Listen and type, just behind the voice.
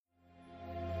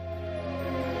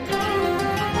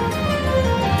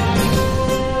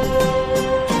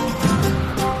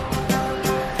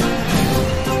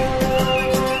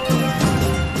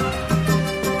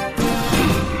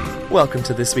Welcome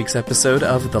to this week's episode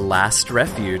of The Last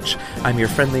Refuge. I'm your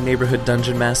friendly neighborhood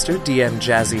dungeon master, DM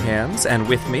Jazzy Hands, and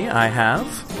with me I have...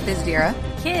 Bizdira,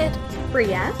 Kid,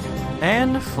 Bria,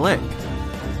 and Flick.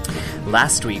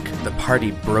 Last week, the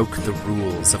party broke the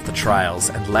rules of the trials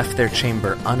and left their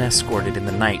chamber unescorted in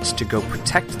the night to go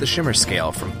protect the Shimmer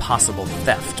Scale from possible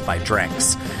theft by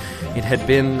Dranks. It had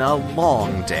been a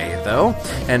long day, though,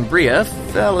 and Bria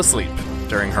fell asleep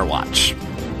during her watch.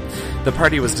 The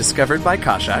party was discovered by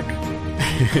Kashak.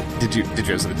 Did you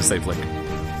have something to say, Flick?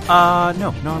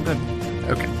 No, I'm good.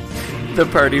 Okay. The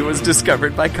party was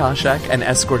discovered by Kashak and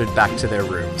escorted back to their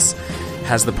rooms.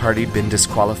 Has the party been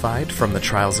disqualified from the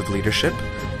trials of leadership?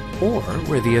 Or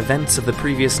were the events of the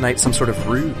previous night some sort of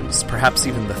ruse, perhaps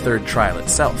even the third trial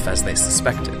itself, as they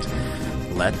suspected?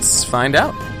 Let's find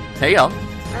out. Hey, y'all.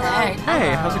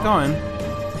 Hey, how's it going?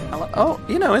 Oh,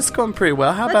 it's going pretty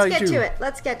well. How about you?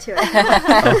 Let's get to it.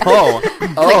 Oh,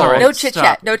 All right, no chit stop.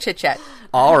 chat. No chit chat.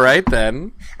 All right,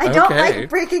 then. I don't like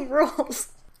breaking rules.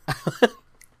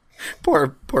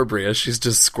 Poor Bria. She's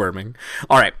just squirming.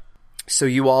 All right. So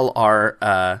you all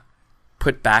are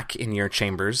put back in your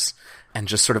chambers and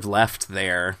just sort of left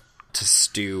there to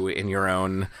stew in your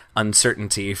own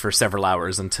uncertainty for several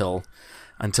hours until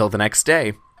the next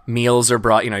day. Meals are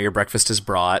brought, your breakfast is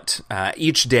brought.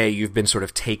 Each day you've been sort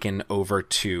of taken over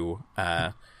to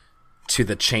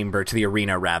the chamber, to the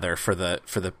arena rather, for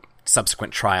the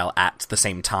subsequent trial at the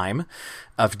same time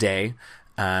of day.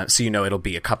 So it'll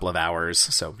be a couple of hours.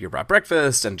 So you're brought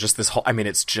breakfast and just this whole,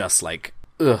 it's just like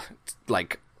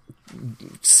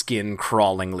skin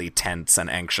crawlingly tense and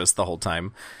anxious the whole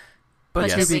time. But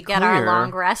did we get our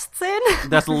long rests in?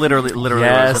 That's literally what I was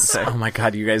Yes. about to say. Oh my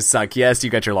god, you guys suck. Yes, you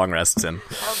got your long rests in.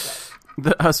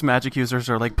 Us magic users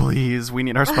are like, please, we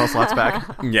need our spell slots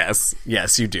back. Yes,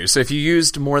 you do. So if you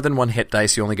used more than one hit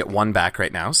dice, you only get one back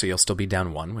right now, so you'll still be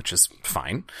down one, which is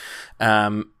fine.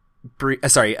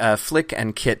 Flick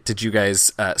and Kit, did you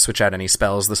guys switch out any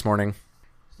spells this morning?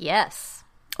 Yes.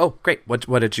 Oh, great.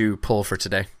 What did you pull for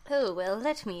today? Oh, well,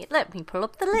 let me pull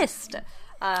up the list.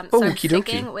 So I'm okie dokie.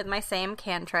 sticking with my same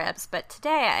cantrips, but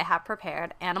today I have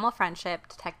prepared Animal Friendship,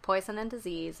 Detect Poison and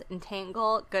Disease,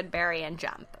 Entangle, Goodberry, and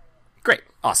Jump. Great.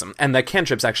 Awesome. And the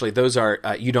cantrips, actually, those are,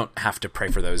 you don't have to pray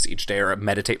for those each day or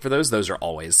meditate for those. Those are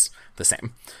always the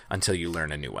same until you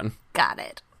learn a new one. Got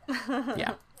it.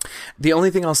 Yeah. The only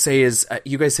thing I'll say is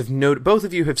you guys have both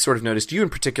of you have sort of noticed, you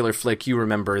in particular, Flick, you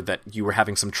remember that you were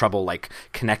having some trouble,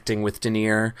 connecting with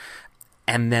Denier.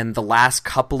 And then the last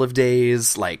couple of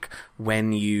days,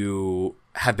 when you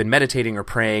have been meditating or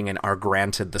praying and are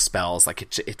granted the spells,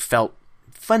 it felt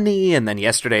funny. And then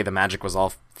yesterday the magic was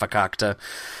all fakakta.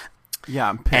 Yeah,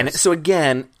 I'm pissed. And so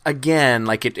again,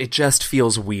 it just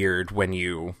feels weird when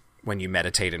you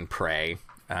meditate and pray.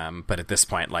 But at this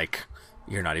point,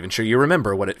 you're not even sure you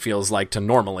remember what it feels like to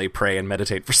normally pray and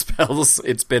meditate for spells.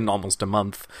 It's been almost a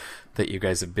month that you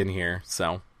guys have been here,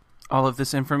 so... All of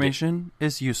this information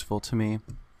is useful to me.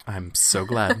 I'm so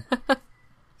glad.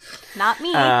 Not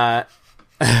me.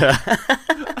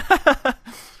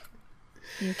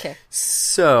 Okay.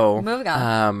 So... Moving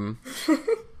on.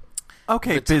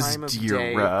 Okay, The time of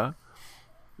Bizdira.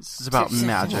 This is about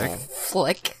magic.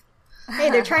 Flick. Hey,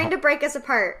 they're trying to break us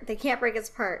apart. They can't break us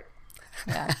apart.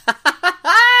 Yeah.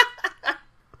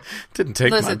 Didn't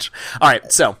take Listen. much. All right,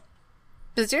 so...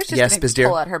 Bizdira's just Yes, going to Bizdira?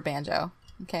 pull out her banjo.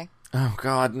 Okay. Oh,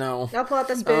 God, no. Now pull out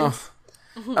the spoons.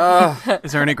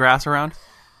 Is there any grass around?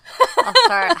 I'll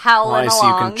start howling Why, so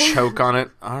you along. can choke on it?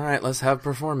 All right, let's have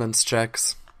performance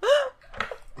checks.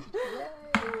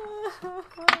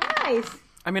 Nice.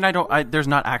 There's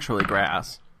not actually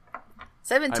grass.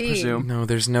 17. I presume. No,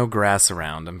 there's no grass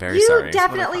around. I'm very You sorry.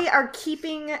 definitely are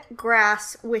keeping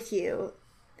grass with you.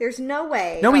 There's no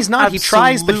way. No, he's not. He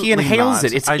tries, but he Absolutely inhales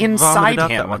not. it. It's I inside vomited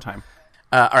up him. that one time.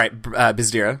 All right,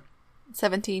 Bizdira.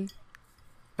 17.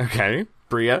 Okay.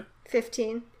 Bria.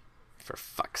 15. For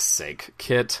fuck's sake.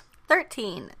 Kit.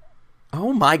 13.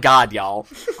 Oh my god, y'all.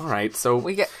 All right, so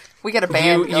We get a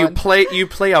band you going.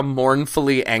 play a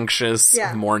mournfully anxious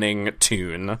Yeah. morning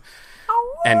tune.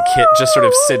 And Kit just sort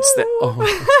of sits there.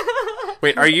 Oh.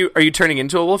 Wait, are you turning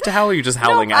into a wolf to howl, or are you just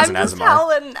howling as I'm an just Azamar?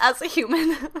 howling as a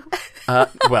human.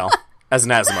 Well, as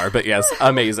an Azamar, but yes,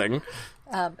 amazing.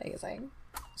 Amazing.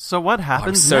 So what I'm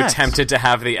happens so next? tempted to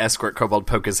have the escort kobold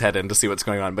poke his head in to see what's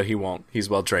going on, but he won't. He's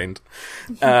well trained.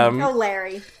 Oh,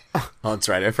 Larry. Oh, that's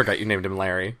right. I forgot you named him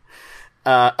Larry.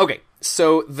 Okay,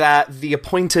 so that the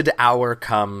appointed hour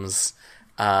comes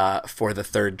for the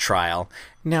third trial.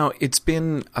 Now, it's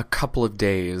been a couple of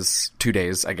days, 2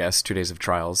 days, I guess, 2 days of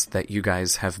trials that you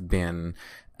guys have been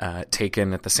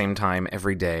taken at the same time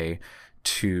every day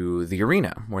to the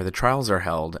arena where the trials are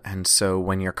held. And so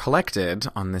when you're collected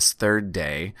on this third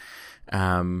day,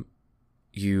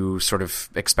 you sort of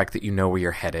expect that you know where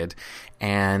you're headed,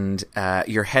 and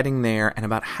you're heading there, and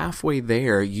about halfway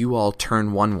there, you all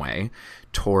turn one way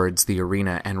towards the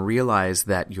arena and realize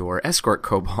that your escort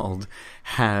kobold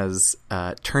has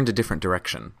turned a different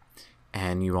direction,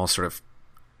 and you all sort of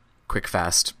quick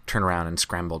fast turn around and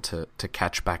scramble to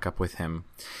catch back up with him.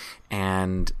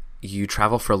 And you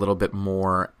travel for a little bit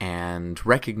more and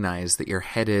recognize that you're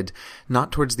headed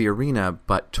not towards the arena,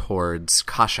 but towards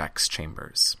Kashak's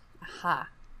chambers. Aha.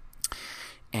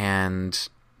 And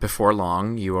before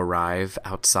long, you arrive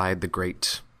outside the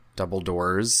great double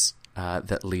doors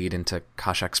that lead into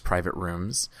Kashak's private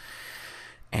rooms.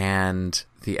 And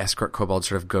the escort kobold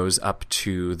sort of goes up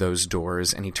to those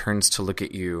doors, and he turns to look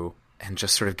at you and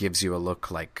just sort of gives you a look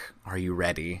like, are you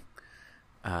ready?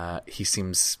 He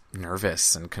seems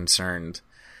nervous and concerned.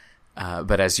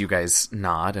 But as you guys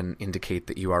nod and indicate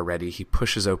that you are ready, he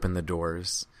pushes open the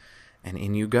doors, and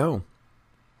in you go.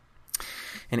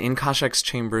 And in Kashak's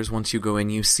chambers, once you go in,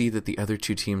 you see that the other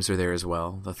two teams are there as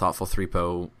well. The Thoughtful Three, and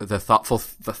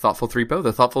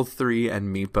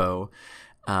Meepo,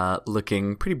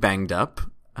 looking pretty banged up.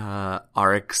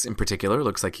 Arix, in particular,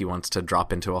 looks like he wants to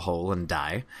drop into a hole and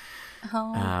die.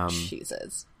 Oh,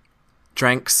 Jesus.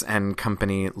 Dranks and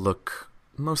company look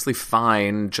mostly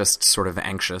fine, just sort of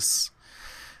anxious.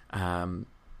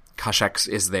 Kashak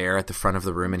is there at the front of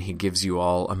the room, and he gives you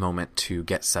all a moment to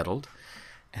get settled.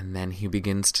 And then he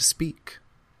begins to speak,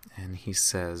 and he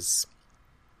says,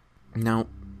 "Now,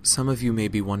 some of you may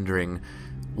be wondering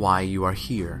why you are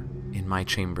here in my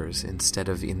chambers instead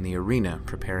of in the arena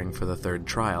preparing for the third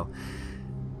trial.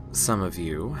 Some of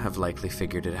you have likely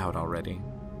figured it out already.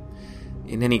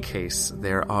 In any case,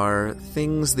 there are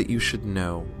things that you should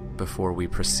know before we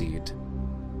proceed.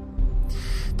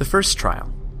 The first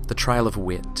trial, the Trial of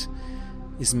Wit,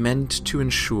 is meant to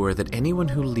ensure that anyone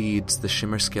who leads the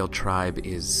Shimmerscale tribe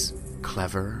is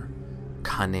clever,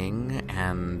 cunning,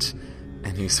 and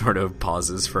he sort of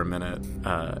pauses for a minute,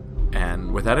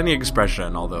 and without any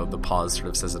expression, although the pause sort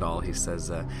of says it all, he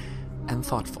says, and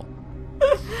thoughtful.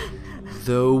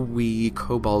 Though we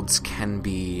kobolds can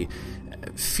be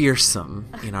fearsome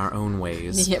in our own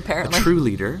ways, Yeah, apparently. a true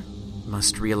leader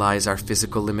must realize our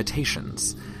physical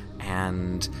limitations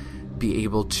and be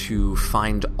able to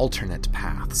find alternate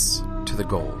paths to the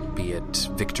goal, be it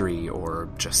victory or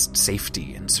just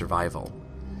safety and survival.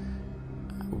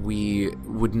 We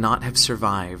would not have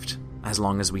survived as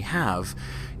long as we have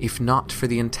if not for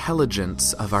the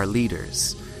intelligence of our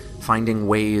leaders, finding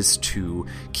ways to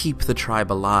keep the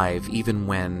tribe alive even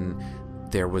when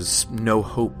there was no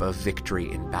hope of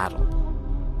victory in battle.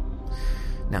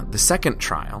 Now, the second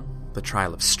trial, the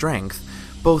Trial of Strength,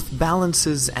 both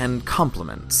balances and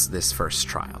complements this first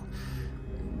trial.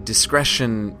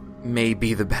 Discretion may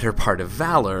be the better part of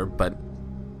valor, but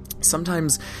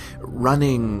sometimes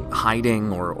running,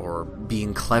 hiding, or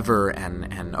being clever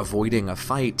and avoiding a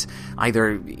fight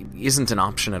either isn't an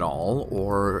option at all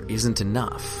or isn't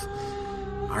enough.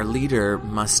 Our leader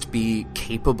must be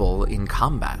capable in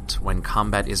combat when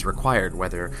combat is required,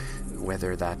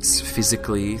 whether that's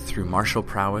physically through martial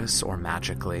prowess or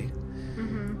magically.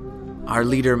 Our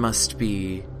leader must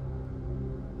be...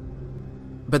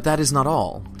 But that is not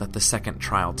all that the second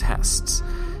trial tests.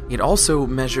 It also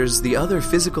measures the other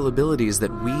physical abilities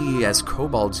that we as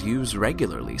kobolds use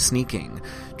regularly: sneaking,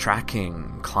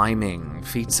 tracking, climbing,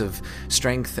 feats of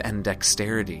strength and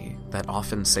dexterity that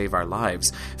often save our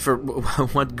lives. For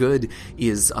what good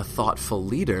is a thoughtful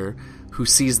leader who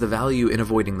sees the value in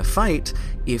avoiding the fight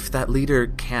if that leader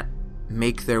can't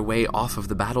make their way off of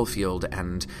the battlefield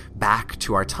and back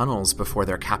to our tunnels before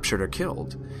they're captured or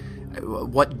killed?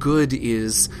 What good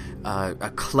is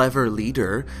a clever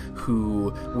leader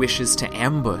who wishes to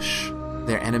ambush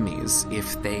their enemies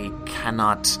if they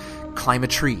cannot climb a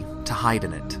tree to hide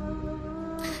in it?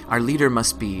 Our leader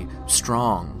must be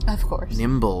strong, Of course.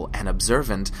 nimble, and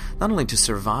observant, not only to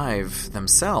survive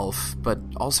themselves, but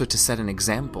also to set an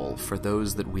example for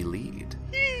those that we lead.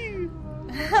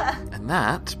 And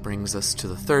that brings us to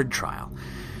the third trial.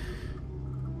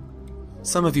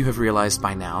 Some of you have realized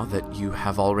by now that you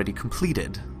have already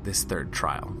completed this third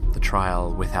trial, the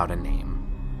Trial Without a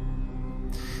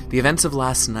Name. The events of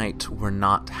last night were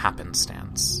not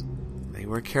happenstance. They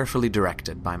were carefully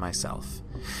directed by myself.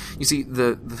 You see,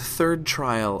 the third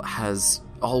trial has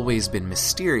always been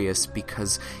mysterious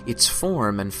because its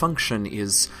form and function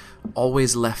is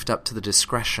always left up to the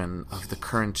discretion of the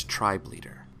current tribe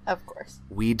leader. Of course.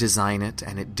 We design it,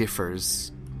 and it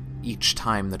differs each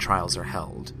time the trials are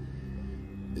held.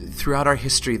 throughout our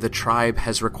history, the tribe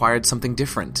has required something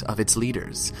different of its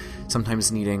leaders,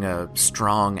 sometimes needing a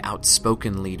strong,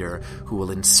 outspoken leader who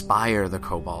will inspire the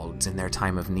kobolds in their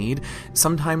time of need,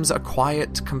 sometimes a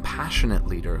quiet, compassionate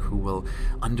leader who will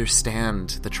understand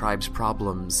the tribe's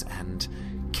problems and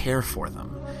care for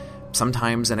them.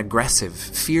 Sometimes an aggressive,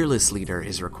 fearless leader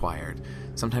is required,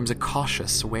 sometimes a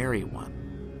cautious, wary one.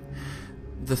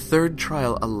 The third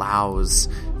trial allows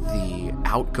the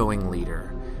outgoing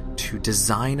leader to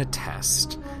design a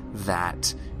test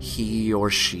that he or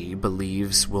she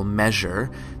believes will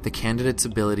measure the candidate's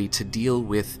ability to deal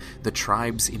with the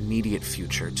tribe's immediate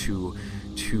future, to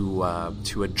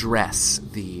address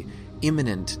the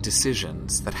imminent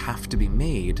decisions that have to be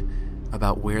made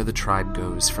about where the tribe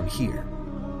goes from here.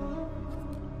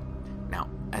 Now,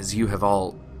 as you have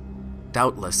all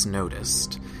doubtless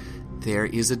noticed, there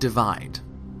is a divide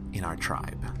in our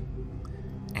tribe.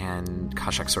 And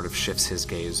Kashak sort of shifts his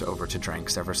gaze over to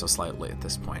Dranks ever so slightly at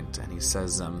this point, and he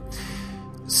says,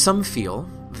 some feel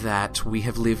that we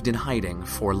have lived in hiding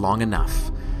for long enough,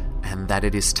 and that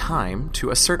it is time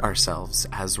to assert ourselves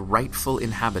as rightful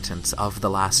inhabitants of the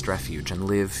last refuge and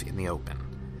live in the open.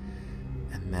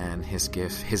 And then his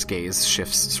gaze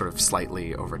shifts sort of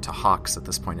slightly over to Hawks at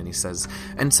this point, and he says,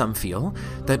 and some feel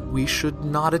that we should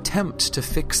not attempt to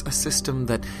fix a system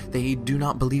that they do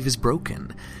not believe is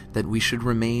broken, that we should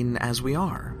remain as we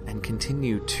are and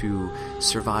continue to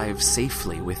survive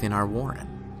safely within our warren.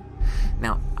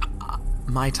 Now,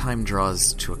 my time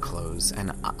draws to a close,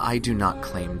 and I do not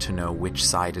claim to know which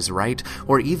side is right,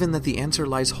 or even that the answer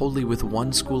lies wholly with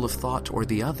one school of thought or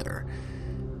the other.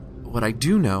 What I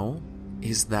do know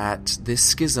is that this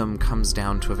schism comes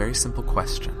down to a very simple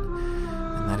question,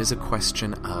 and that is a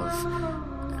question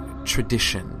of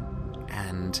tradition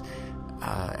and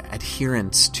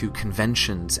adherence to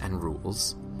conventions and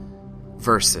rules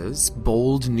versus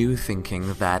bold new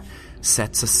thinking that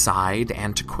sets aside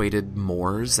antiquated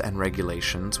mores and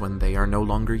regulations when they are no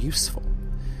longer useful.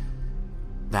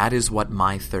 That is what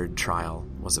my third trial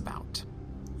was about.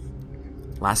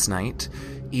 Last night,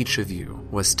 each of you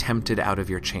was tempted out of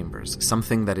your chambers,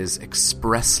 something that is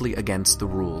expressly against the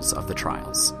rules of the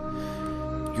trials.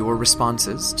 Your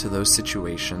responses to those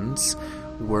situations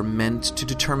were meant to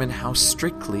determine how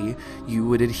strictly you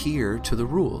would adhere to the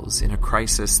rules in a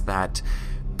crisis that,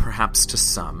 perhaps to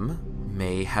some,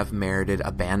 may have merited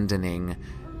abandoning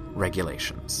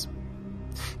regulations.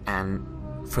 And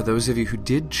for those of you who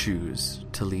did choose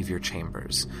to leave your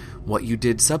chambers, what you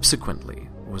did subsequently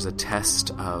was a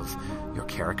test of your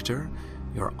character,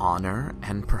 your honor,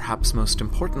 and perhaps most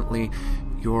importantly,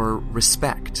 your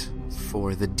respect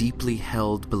for the deeply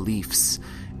held beliefs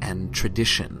and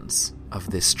traditions of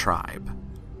this tribe.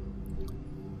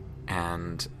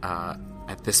 And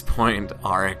at this point,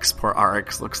 poor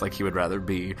Arix looks like he would rather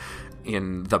be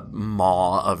in the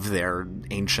maw of their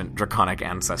ancient draconic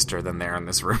ancestor than there in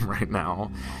this room right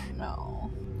now. No.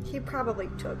 He probably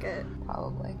took it.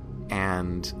 Probably.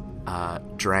 And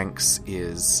Dranks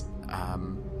is...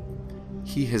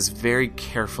 he has very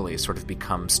carefully sort of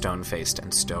become stone-faced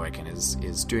and stoic and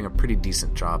is doing a pretty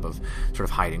decent job of sort of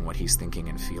hiding what he's thinking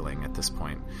and feeling at this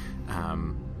point.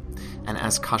 And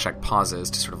as Kashak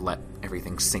pauses to sort of let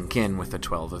everything sink in with the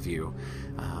 12 of you,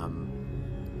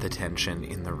 the tension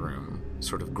in the room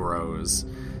sort of grows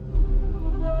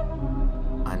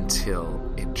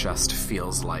until it just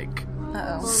feels like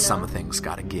something's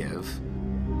gotta give.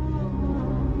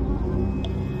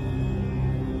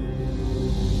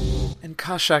 And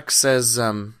Kashak says,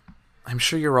 I'm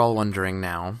sure you're all wondering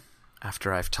now,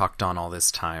 after I've talked on all this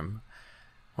time,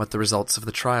 what the results of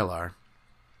the trial are.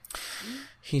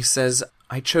 He says,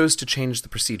 I chose to change the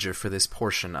procedure for this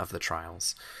portion of the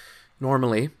trials.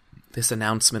 Normally, this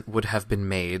announcement would have been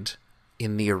made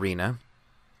in the arena,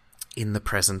 in the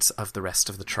presence of the rest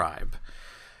of the tribe.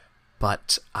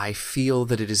 But I feel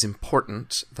that it is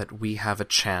important that we have a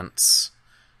chance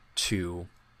to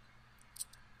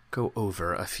go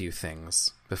over a few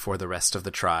things before the rest of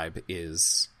the tribe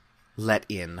is let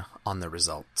in on the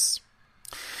results.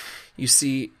 You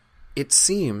see, it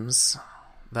seems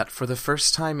that for the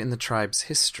first time in the tribe's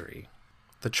history,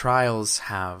 the trials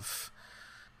have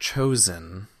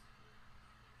chosen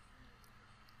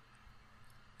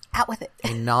Out with it.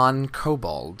 a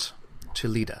non-kobold to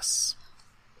lead us.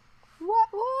 What?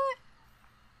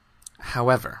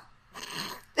 However,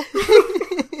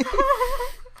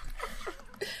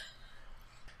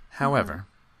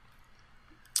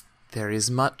 there is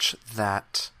much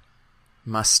that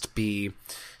must be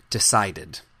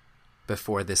decided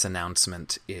before this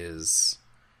announcement is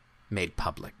made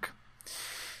public.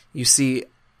 You see,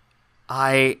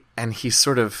 and he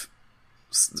sort of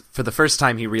for the first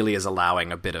time, he really is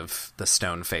allowing a bit of the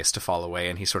stone face to fall away,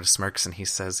 and he sort of smirks and he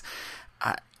says,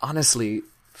 honestly,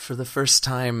 for the first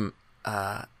time,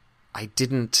 I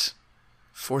didn't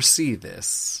foresee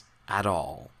this at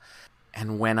all.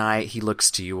 And when he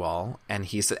looks to you all, and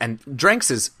he says, and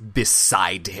Dranks is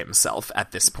beside himself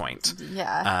at this point.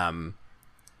 Yeah.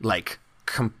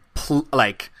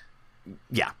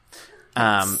 Yeah.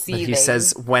 But he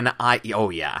says,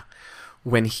 Kashak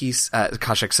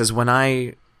says, when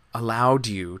I allowed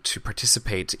you to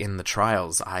participate in the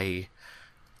trials, I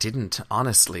didn't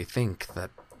honestly think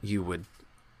that you would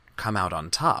come out on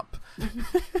top.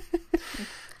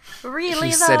 Really,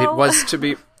 he though? said it was to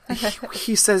be...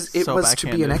 He says it So was to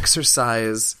be an backhanded.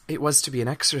 exercise. It was to be an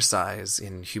exercise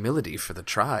in humility for the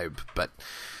tribe, but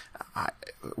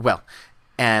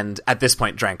and at this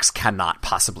point, Dranks cannot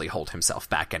possibly hold himself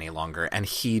back any longer, and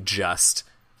he just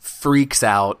freaks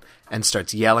out and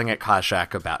starts yelling at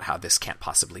Kashak about how this can't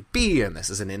possibly be, and this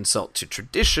is an insult to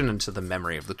tradition and to the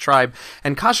memory of the tribe.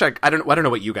 And Kashak, I don't know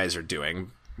what you guys are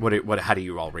doing. How do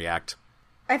you all react?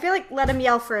 I feel like let him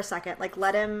yell for a second. Like,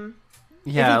 let him...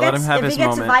 Yeah, let him have his If he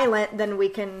gets moment. violent, then we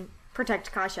can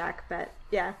protect Kashak, but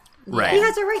yeah. Right. He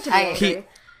has a right to be angry.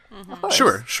 Of course.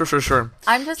 Sure.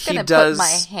 I'm just He gonna does- put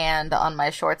my hand on my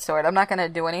short sword. I'm not gonna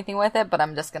do anything with it, but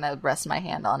I'm just gonna rest my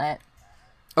hand on it.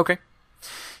 Okay.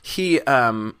 He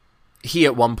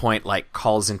at one point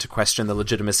calls into question the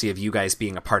legitimacy of you guys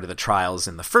being a part of the trials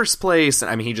in the first place.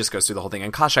 I mean, he just goes through the whole thing,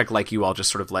 and Kashak, like you all, just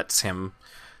sort of lets him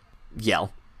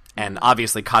yell. And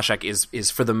obviously, Kashak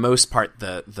is for the most part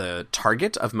the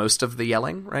target of most of the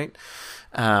yelling, right?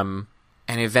 And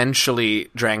eventually,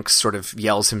 Dranks sort of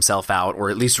yells himself out, or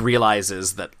at least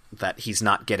realizes that he's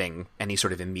not getting any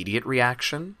sort of immediate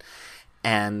reaction.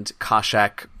 And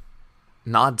Kashak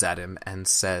nods at him and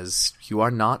says, "You are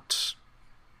not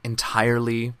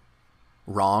entirely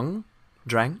wrong,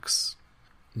 Dranks,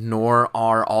 nor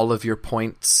are all of your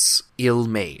points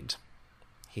ill-made."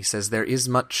 He says, "There is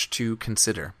much to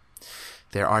consider.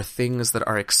 There are things that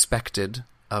are expected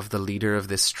of the leader of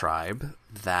this tribe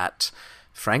that,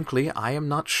 frankly, I am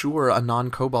not sure a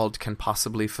non-kobold can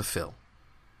possibly fulfill.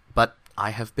 But I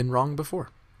have been wrong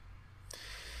before."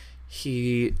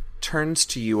 He turns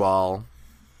to you all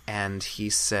and he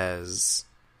says,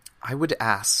 "I would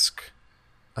ask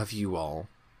of you all,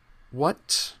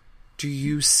 what do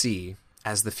you see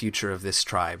as the future of this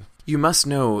tribe? You must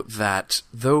know that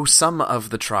though some of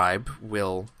the tribe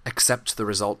will accept the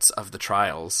results of the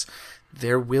trials,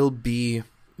 there will be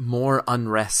more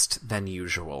unrest than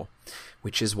usual,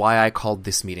 which is why I called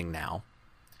this meeting now.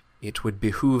 It would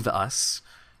behoove us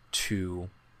to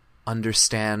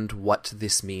understand what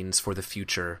this means for the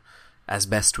future as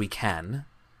best we can,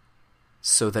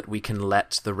 so that we can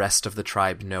let the rest of the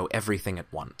tribe know everything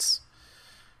at once.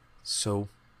 So,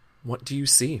 what do you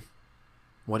see?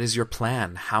 What is your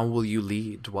plan? How will you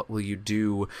lead? What will you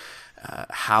do?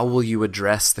 How will you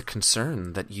address the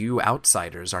concern that you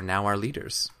outsiders are now our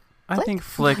leaders?" I think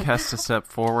Flick has to step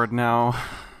forward now.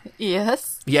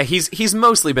 Yes. Yeah, he's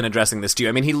mostly been addressing this to you.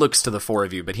 I mean, he looks to the four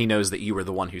of you, but he knows that you were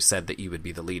the one who said that you would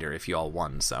be the leader if you all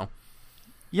won, so...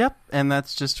 Yep, and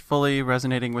that's just fully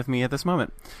resonating with me at this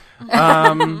moment.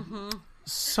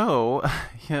 So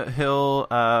he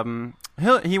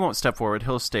won't step forward.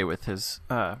 He'll stay with his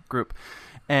group,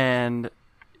 and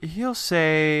he'll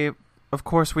say, "Of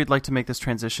course, we'd like to make this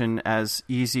transition as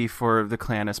easy for the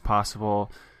clan as possible.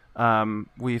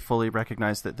 We fully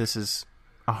recognize that this is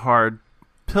a hard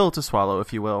pill to swallow,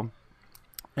 if you will,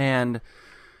 and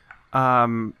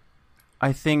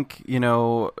I think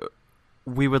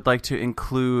we would like to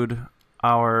include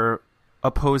our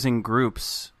opposing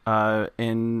groups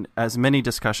in as many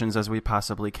discussions as we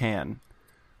possibly can.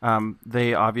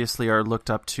 They obviously are looked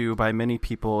up to by many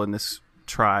people in this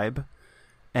tribe,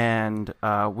 and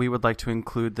we would like to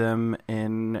include them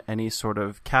in any sort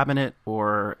of cabinet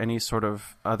or any sort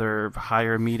of other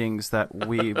higher meetings that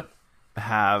we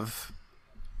have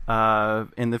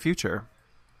in the future."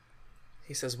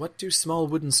 He says, "What do small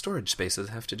wooden storage spaces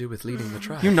have to do with leading the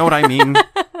tribe?" You know what I mean.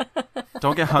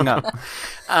 Don't get hung up.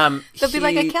 They'll be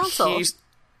like a council.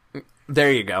 There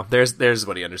you go. There's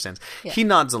what he understands. Yeah. He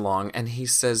nods along and he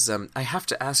says, "I have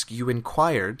to ask, you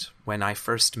inquired when I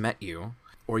first met you,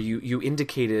 or you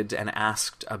indicated and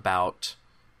asked about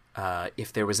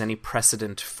if there was any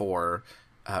precedent for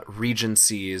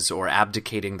regencies or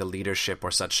abdicating the leadership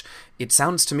or such. It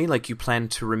sounds to me like you plan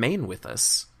to remain with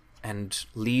us and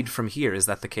lead from here. Is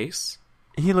that the case?"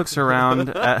 He looks around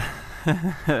at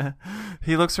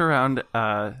he looks around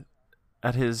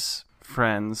at his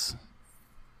friends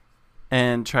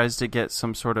and tries to get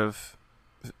some sort of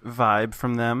vibe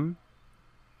from them.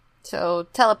 So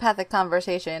telepathic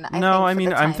conversation.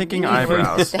 I'm thinking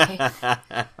eyebrows.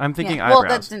 I'm thinking yeah. Well,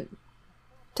 eyebrows. that's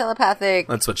telepathic.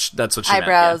 That's what she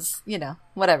eyebrows. meant,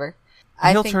 Whatever.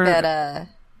 He'll turn-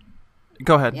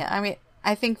 Go ahead. Yeah, I mean,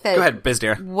 I think that Go ahead,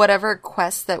 Bizdeer. whatever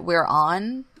quest that we're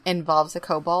on involves a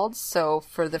kobold. So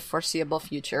for the foreseeable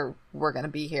future, we're going to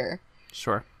be here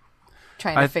Sure.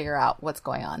 trying to figure out what's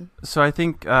going on. So I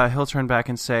think he'll turn back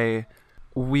and say,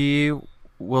 we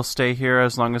will stay here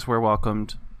as long as we're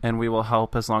welcomed, and we will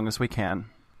help as long as we can.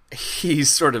 He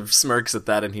sort of smirks at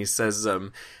that and he says,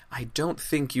 I don't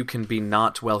think you can be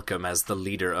not welcome as the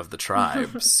leader of the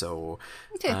tribe, so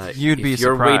You'd be if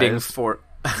you're waiting surprised. for...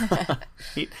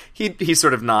 he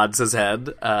sort of nods his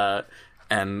head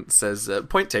and says,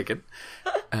 point taken.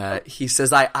 He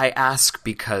says, I ask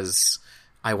because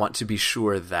I want to be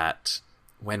sure that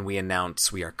when we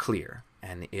announce we are clear,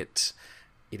 and it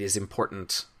is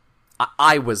important.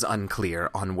 I was unclear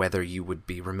on whether you would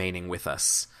be remaining with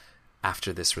us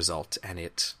after this result, and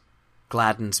it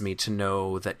gladdens me to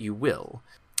know that you will.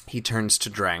 He turns to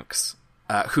Dranks,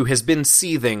 who has been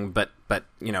seething, but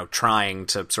trying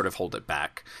to sort of hold it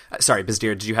back. Sorry,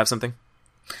 Bizdeer, did you have something?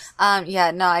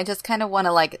 I just kind of want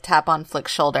to tap on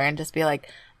Flick's shoulder and just be like,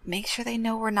 make sure they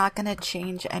know we're not going to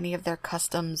change any of their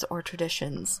customs or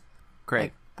traditions.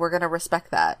 Great. We're going to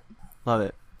respect that. Love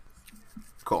it.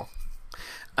 Cool.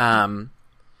 Kashak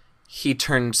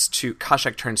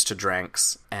turns to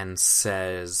Dranks and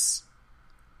says,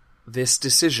 this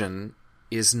decision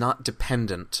is not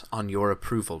dependent on your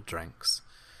approval, Dranks,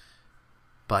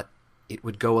 but it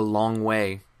would go a long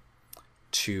way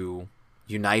to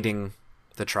uniting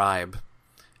the tribe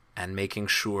and making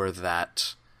sure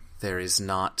that there is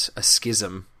not a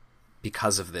schism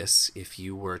because of this if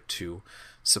you were to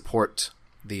support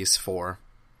these four,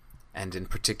 and in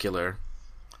particular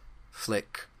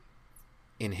Flick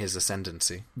in his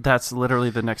ascendancy. That's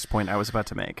literally the next point I was about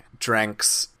to make.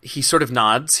 Dranks, he sort of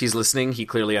nods, he's listening, he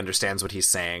clearly understands what he's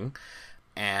saying,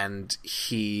 and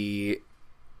he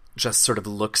just sort of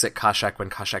looks at Kashak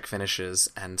when Kashak finishes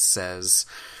and says,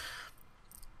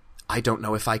 I don't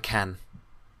know if I can,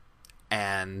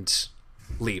 and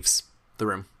leaves the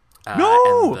room.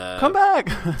 No! And Come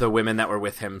back! The women that were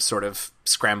with him sort of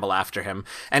scramble after him,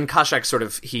 and Kashak sort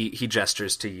of, he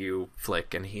gestures to you,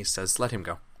 Flick, and he says, let him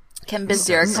go. Can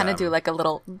Bizdeer kind of do a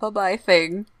little bye-bye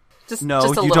thing? Just No,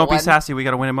 just a you little don't be one. sassy. We got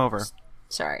to win him over.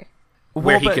 Sorry.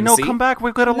 Where he can see? Come back.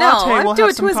 We've got a No, latte. I'd We'll do have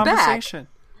it to some his back. conversation.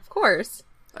 Of course.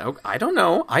 Oh, I don't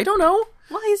know.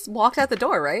 Well, he's walked out the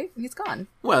door, right? He's gone.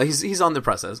 Well, he's on the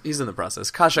process. He's in the process.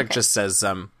 Kashak just says,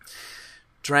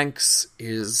 Dranks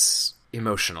is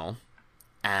emotional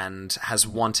and has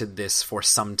wanted this for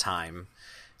some time,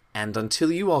 and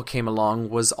until you all came along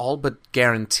was all but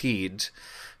guaranteed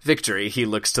victory. He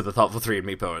looks to the thoughtful three and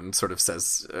Meepo and sort of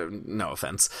says, no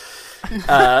offense.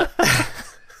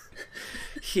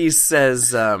 He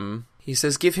says,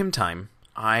 give him time.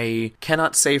 I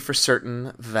cannot say for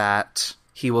certain that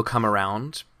he will come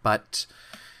around, but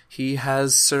he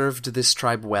has served this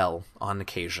tribe well on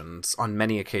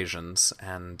many occasions,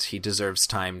 and he deserves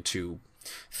time to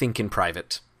think in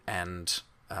private and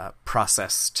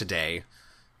process today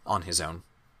on his own.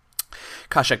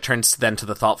 Kashak turns then to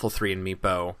the thoughtful three and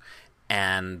Meepo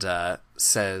and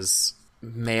says,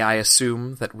 may I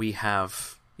assume that we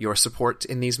have your support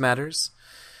in these matters?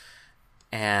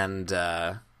 And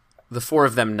the four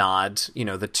of them nod.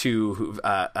 The two who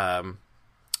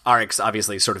Arix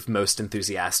obviously sort of most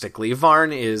enthusiastically.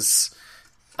 Varn is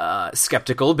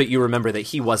skeptical, but you remember that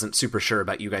he wasn't super sure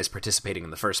about you guys participating in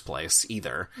the first place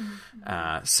either.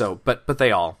 Mm-hmm. But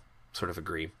they all sort of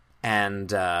agree. And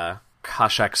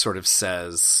Kashak sort of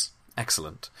says,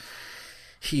 excellent.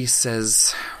 He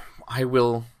says, I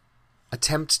will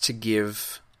attempt to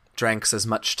give Dranks as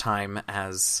much time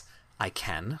as I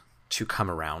can to come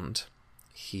around.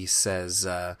 He says,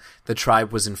 the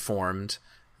tribe was informed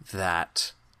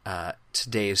that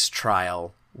today's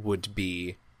trial would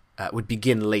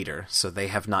begin later, so they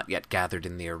have not yet gathered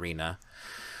in the arena.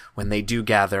 When they do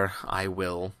gather, I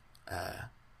will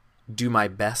do my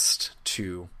best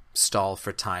to stall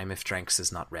for time if Dranks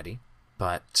is not ready,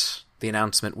 but the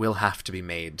announcement will have to be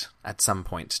made at some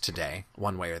point today,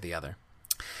 one way or the other.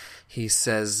 He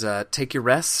says, take your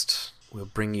rest, we'll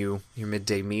bring you your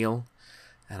midday meal,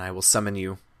 and I will summon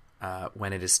you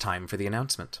when it is time for the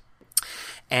announcement.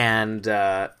 And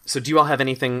so do you all have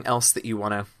anything else that you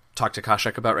want to talk to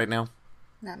Kashak about right now?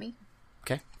 Not me.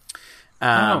 Okay.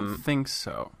 I don't think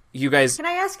so. You guys... Can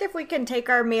I ask if we can take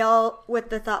our meal with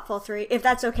the Thoughtful Three, if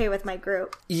that's okay with my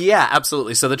group? Yeah,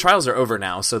 absolutely. So the trials are over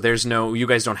now, so you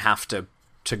guys don't have to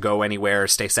go anywhere or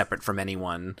stay separate from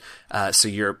anyone. So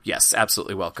you're, yes,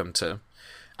 absolutely welcome to...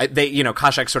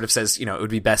 Kashak sort of says, it would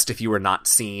be best if you were not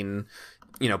seen,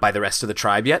 by the rest of the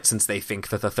tribe yet, since they think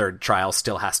that the third trial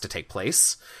still has to take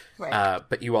place. Right.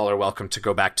 But you all are welcome to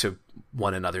go back to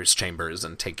one another's chambers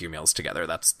and take your meals together.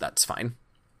 That's fine.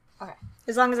 Okay.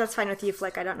 As long as that's fine with you,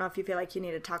 Flick. I don't know if you feel like you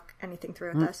need to talk anything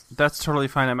through with us. That's totally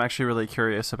fine. I'm actually really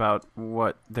curious about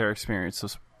what their experience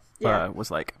was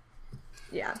like.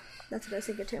 Yeah, that's what I was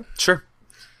thinking too. Sure.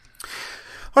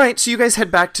 All right, so you guys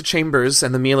head back to chambers,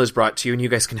 and the meal is brought to you, and you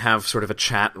guys can have sort of a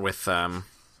chat with the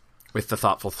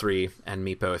Thoughtful Three and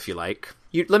Meepo if you like.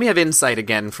 Let me have insight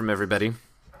again from everybody.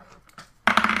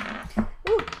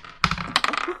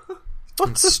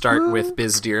 Let's start with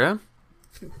Bizdira.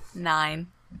 9.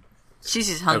 She's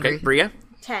just hungry. Okay, Bria.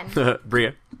 10.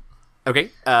 Bria. Okay,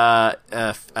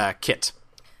 Kit.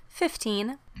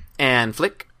 15. And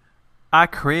Flick. I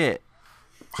crit.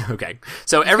 Okay,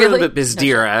 so everyone Really? but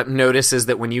Bizdira notices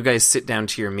that when you guys sit down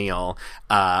to your meal,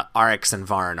 Arix and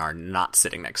Varn are not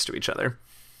sitting next to each other.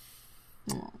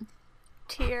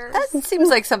 Tears. That seems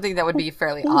like something that would be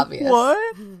fairly obvious.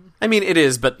 What? I mean, it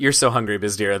is, but you're so hungry,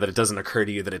 Bizdira, that it doesn't occur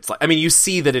to you that it's like... I mean, you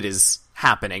see that it is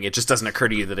happening, it just doesn't occur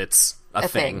to you that it's a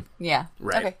thing. Yeah.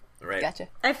 Right. Okay. Right. Gotcha.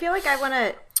 I feel like I want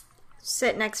to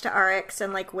sit next to RX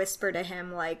and like whisper to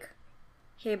him like,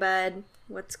 "Hey, bud,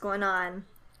 what's going on?"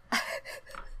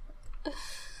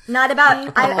 Not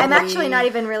about. I'm actually not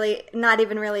even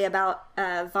really about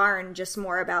Varn. Just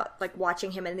more about like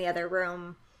watching him in the other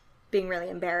room, being really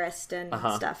embarrassed and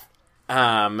stuff.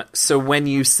 So when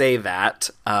you say that,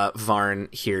 Varn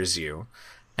hears you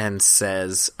and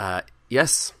says,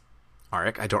 yes,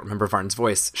 Arik, I don't remember Varn's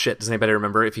voice. Shit, does anybody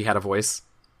remember if he had a voice?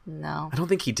 No. I don't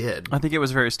think he did. I think it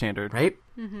was very standard. Right?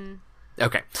 Mm-hmm.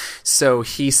 Okay. So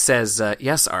he says,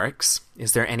 yes, Arix,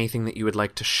 is there anything that you would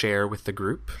like to share with the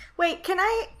group? Wait, can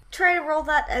I try to roll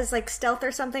that as like stealth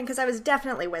or something? Because I was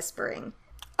definitely whispering.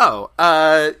 Oh,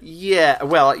 yeah.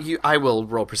 Well, I will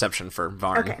roll perception for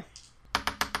Varn. Okay.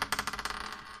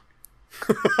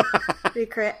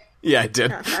 Recrit. Yeah, I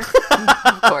did. Oh,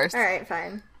 fuck. Of course. All right,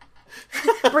 fine.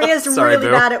 Bria's Sorry, really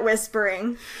Boo. bad at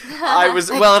whispering. I was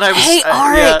Hey,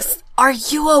 yeah. Arix, are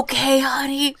you okay,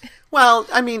 honey? Well,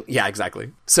 I mean, yeah,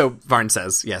 exactly. So Varn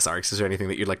says, yes, Arix, is there anything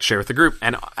that you'd like to share with the group?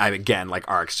 And again, like,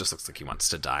 Arix just looks like he wants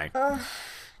to die.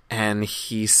 And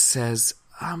he says,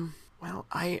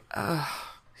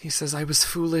 he says, I was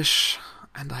foolish,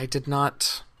 and I did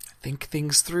not think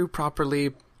things through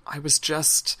properly. I was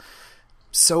just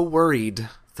so worried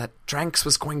that Dranx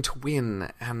was going to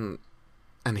win, and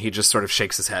he just sort of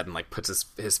shakes his head and, like, puts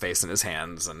his face in his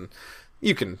hands, and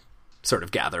you can sort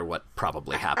of gather what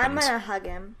probably happened. I'm gonna hug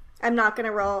him. I'm not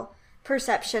gonna roll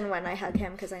perception when I hug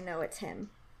him because I know it's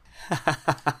him.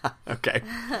 Okay.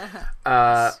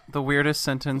 The weirdest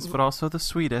sentence, but also the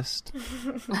sweetest.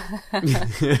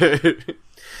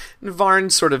 Varn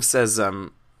sort of says,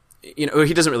 he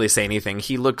doesn't really say anything.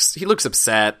 He looks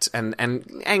upset and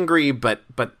angry, but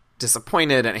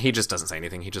disappointed, and he just doesn't say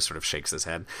anything. He just sort of shakes his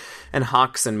head. And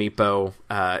Hawks and Meepo,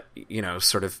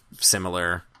 sort of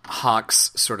similar.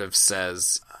 Hawks sort of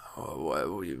says,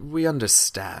 we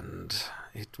understand.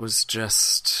 It was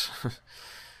just...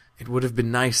 It would have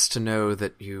been nice to know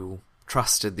that you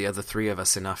trusted the other three of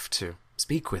us enough to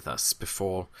speak with us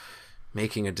before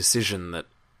making a decision that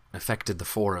affected the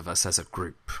four of us as a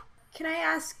group. Can I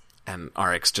ask? And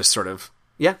Arix just sort of...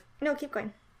 Yeah? No, keep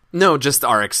going. No, just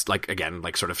Arix, like, again,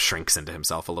 like, sort of shrinks into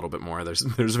himself a little bit more. There's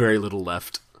very little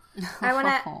left. I want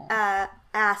to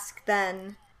ask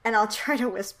then, and I'll try to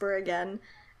whisper again,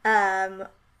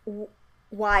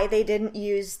 why they didn't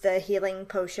use the healing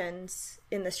potions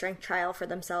in the strength trial for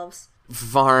themselves.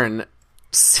 Varn...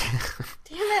 Damn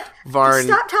it. Varn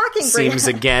Stop talking, Bria. seems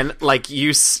again, like,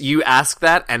 you ask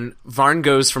that, and Varn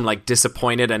goes from, like,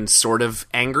 disappointed and sort of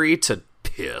angry to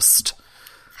pissed.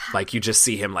 Like, you just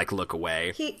see him, like, look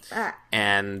away.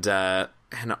 And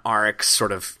Arix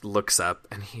sort of looks up,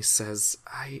 and he says,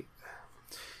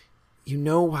 you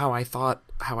know how I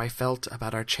felt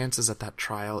about our chances at that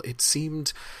trial. It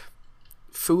seemed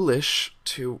foolish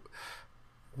to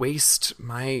waste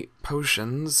my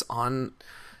potions on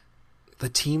the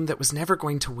team that was never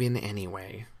going to win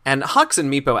anyway. And Hux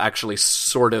and Meepo actually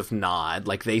sort of nod.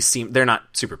 Like, they're not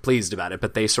super pleased about it,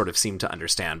 but they sort of seem to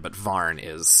understand. But Varn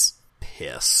is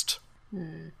pissed.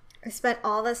 I spent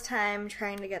all this time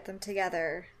trying to get them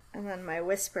together, and then my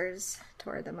whispers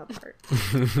tore them apart.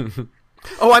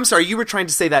 Oh, I'm sorry. You were trying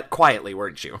to say that quietly,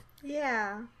 weren't you?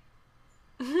 Yeah.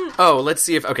 Oh, let's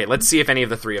see if any of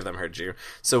the three of them heard you.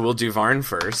 So we'll do Varn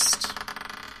first.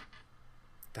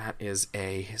 That is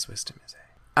A. His wisdom is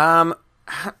A.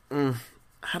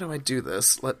 How do I do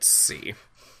this? Let's see.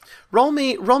 Roll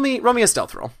me a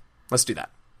stealth roll. Let's do that.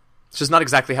 It's just not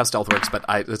exactly how stealth works, but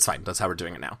it's fine. That's how we're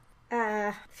doing it now.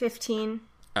 15.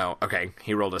 Oh, okay.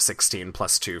 He rolled a 16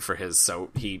 plus 2 for his, so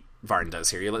Varn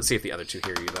does hear you. Let's see if the other two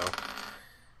hear you,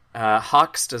 though.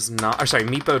 Hawks does not, or sorry,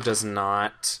 Meepo does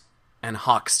not, and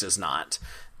Hawks does not.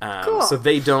 Cool. So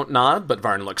they don't nod, but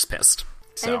Varn looks pissed.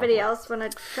 So. Anybody else want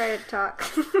to try to talk?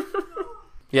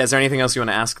 Yeah, is there anything else you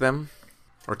want to ask them?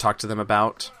 Or talk to them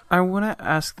about? I want to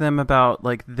ask them about,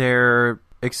 like, their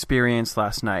experience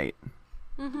last night.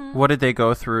 Mm-hmm. What did they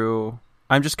go through?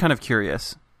 I'm just kind of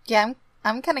curious. Yeah,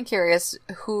 I'm kind of curious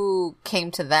who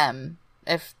came to them,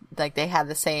 if, like, they had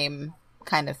the same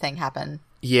kind of thing happen.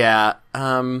 Yeah,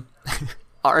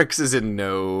 Arx is in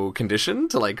no condition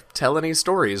to, like, tell any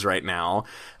stories right now.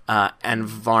 And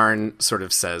Varn sort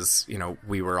of says,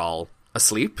 we were all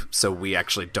asleep, so we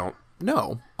actually don't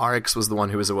know. Arx was the one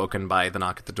who was awoken by the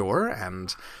knock at the door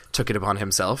and took it upon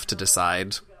himself to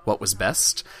decide what was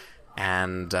best.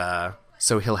 And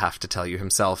so he'll have to tell you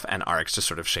himself. And Arx just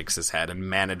sort of shakes his head and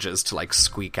manages to, like,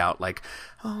 squeak out, like,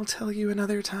 I'll tell you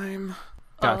another time.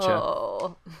 Gotcha.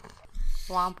 Oh.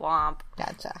 Womp womp.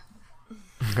 Gotcha.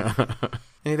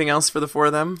 Anything else for the four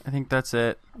of them? I think that's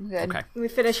it. Good. Okay. We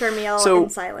finish our meal So-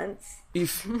 in silence. You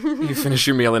finish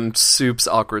your meal in Soup's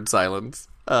awkward silence.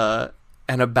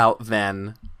 And about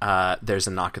then, there's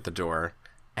a knock at the door.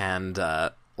 And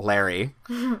Larry,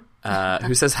 who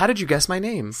says, how did you guess my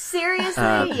name? Seriously?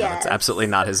 No, Yes. it's absolutely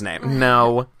not his name.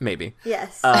 No, maybe.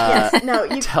 Yes. Yes. No,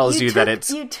 tells you that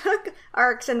it's- You took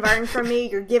Arx and Varn from me,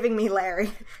 you're giving me Larry.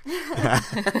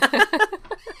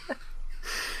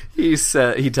 He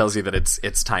tells you that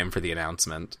it's time for the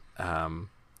announcement, and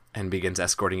begins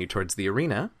escorting you towards the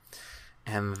arena.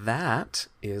 And that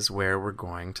is where we're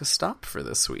going to stop for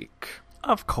this week.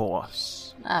 Of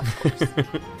course. Of course.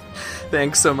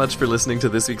 Thanks so much for listening to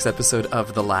this week's episode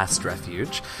of The Last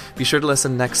Refuge. Be sure to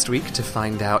listen next week to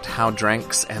find out how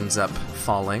Dranks ends up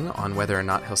falling on whether or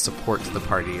not he'll support the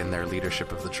party in their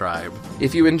leadership of the tribe.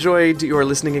 If you enjoyed your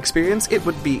listening experience, it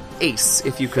would be ace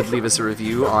if you could leave us a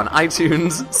review on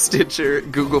iTunes, Stitcher,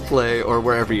 Google Play, or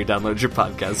wherever you download your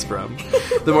podcasts from.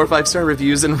 The more 5-star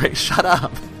reviews and shut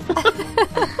up!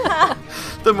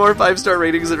 The more 5-star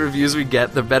ratings and reviews we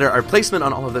get, the better our placement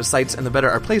on all of those sites, and the better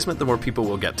our placement, the more people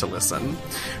will get to listen.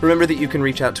 Remember that you can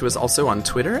reach out to us also on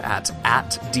Twitter at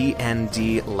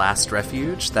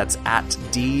DNDLastRefuge. That's at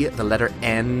D, the letter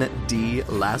N, D,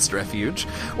 Last Refuge.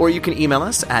 Or you can email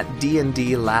us at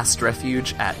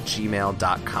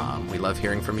dndlastrefuge@gmail.com. We love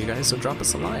hearing from you guys, so drop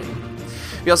us a line.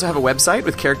 We also have a website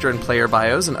with character and player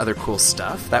bios and other cool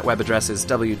stuff. That web address is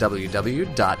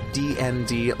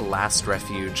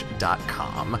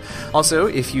www.dndlastrefuge.com. Also,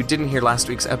 if you didn't hear last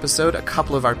week's episode, a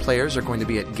couple of our players are going to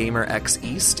be at GamerX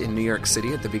East in New York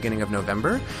City at the beginning of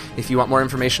November. If you want more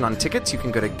information on tickets, you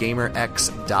can go to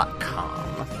gamerx.com.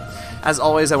 As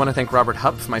always, I want to thank Robert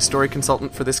Hupf, my story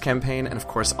consultant for this campaign, and of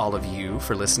course all of you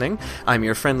for listening. I'm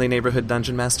your friendly neighborhood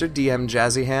dungeon master, DM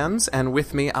Jazzy Hands, and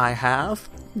with me I have...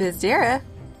 Bizdira.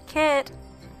 Kit.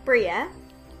 Bria.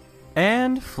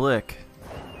 And Flick.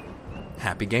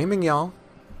 Happy gaming, y'all.